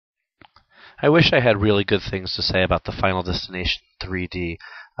I wish I had really good things to say about the Final Destination 3D.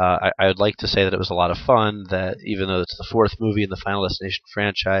 I would like to say that it was a lot of fun, that even though it's the fourth movie in the Final Destination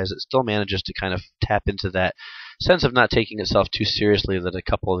franchise, it still manages to kind of tap into that sense of not taking itself too seriously that a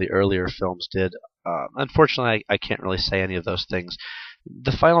couple of the earlier films did. Unfortunately, I can't really say any of those things.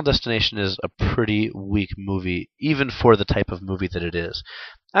 The Final Destination is a pretty weak movie, even for the type of movie that it is.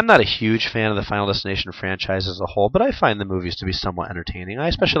 I'm not a huge fan of the Final Destination franchise as a whole, but I find the movies to be somewhat entertaining. I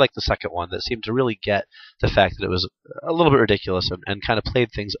especially like the second one that seemed to really get the fact that it was a little bit ridiculous and kind of played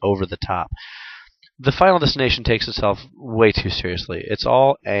things over the top. The Final Destination takes itself way too seriously. It's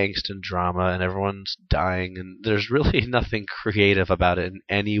all angst and drama, and everyone's dying, and there's really nothing creative about it in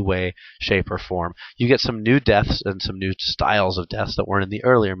any way, shape, or form. You get some new deaths and some new styles of deaths that weren't in the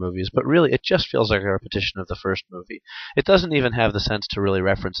earlier movies, but really it just feels like a repetition of the first movie. It doesn't even have the sense to really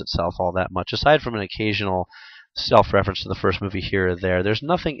reference itself all that much, aside from an occasional self-reference to the first movie here or there. There's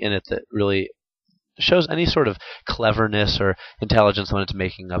nothing in it that really shows any sort of cleverness or intelligence when it's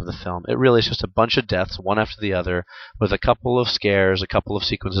making of the film. It really is just a bunch of deaths, one after the other, with a couple of scares, a couple of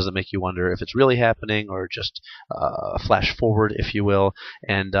sequences that make you wonder if it's really happening or just flash forward, if you will.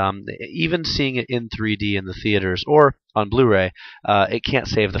 And even seeing it in 3D in the theaters or on Blu-ray, it can't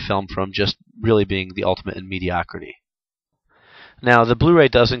save the film from just really being the ultimate in mediocrity. Now, the Blu-ray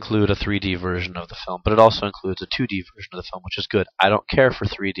does include a 3D version of the film, but it also includes a 2D version of the film, which is good. I don't care for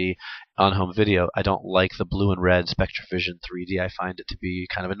 3D on home video. I don't like the blue and red Spectravision 3D. I find it to be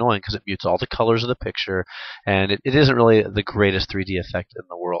kind of annoying because it mutes all the colors of the picture, and it isn't really the greatest 3D effect in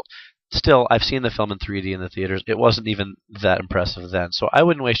the world. Still, I've seen the film in 3D in the theaters. It wasn't even that impressive then, so I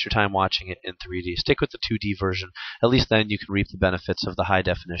wouldn't waste your time watching it in 3D. Stick with the 2D version. At least then you can reap the benefits of the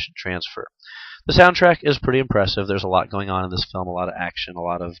high-definition transfer. The soundtrack is pretty impressive. There's a lot going on in this film, a lot of action, a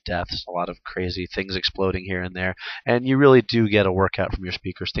lot of deaths, a lot of crazy things exploding here and there, and you really do get a workout from your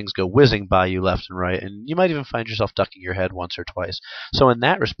speakers. Things go whizzing by you left and right, and you might even find yourself ducking your head once or twice. So in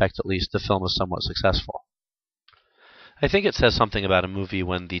that respect, at least, the film is somewhat successful. I think it says something about a movie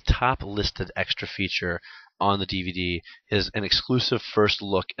when the top listed extra feature on the DVD is an exclusive first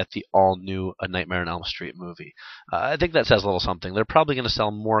look at the all-new A Nightmare on Elm Street movie. I think that says a little something. They're probably going to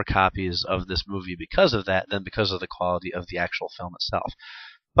sell more copies of this movie because of that than because of the quality of the actual film itself.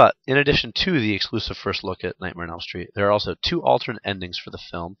 But in addition to the exclusive first look at Nightmare on Elm Street, there are also two alternate endings for the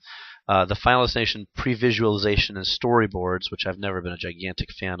film. The Final Destination pre-visualization and storyboards, which I've never been a gigantic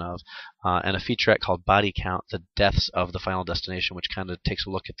fan of, and a featurette called Body Count, The Deaths of the Final Destination, which kind of takes a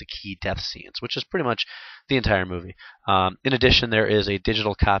look at the key death scenes, which is pretty much the entire movie. In addition, there is a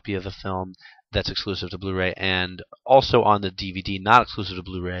digital copy of the film that's exclusive to Blu-ray, and also on the DVD, not exclusive to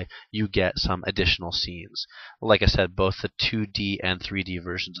Blu-ray, you get some additional scenes. Like I said, both the 2D and 3D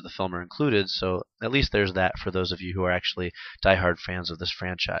versions of the film are included, so at least there's that for those of you who are actually diehard fans of this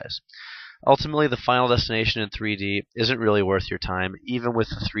franchise. Ultimately, the Final Destination in 3D isn't really worth your time. Even with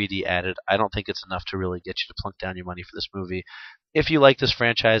the 3D added, I don't think it's enough to really get you to plunk down your money for this movie. If you like this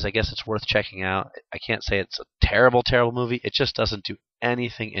franchise, I guess it's worth checking out. I can't say it's a terrible, terrible movie. It just doesn't do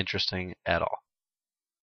anything interesting at all.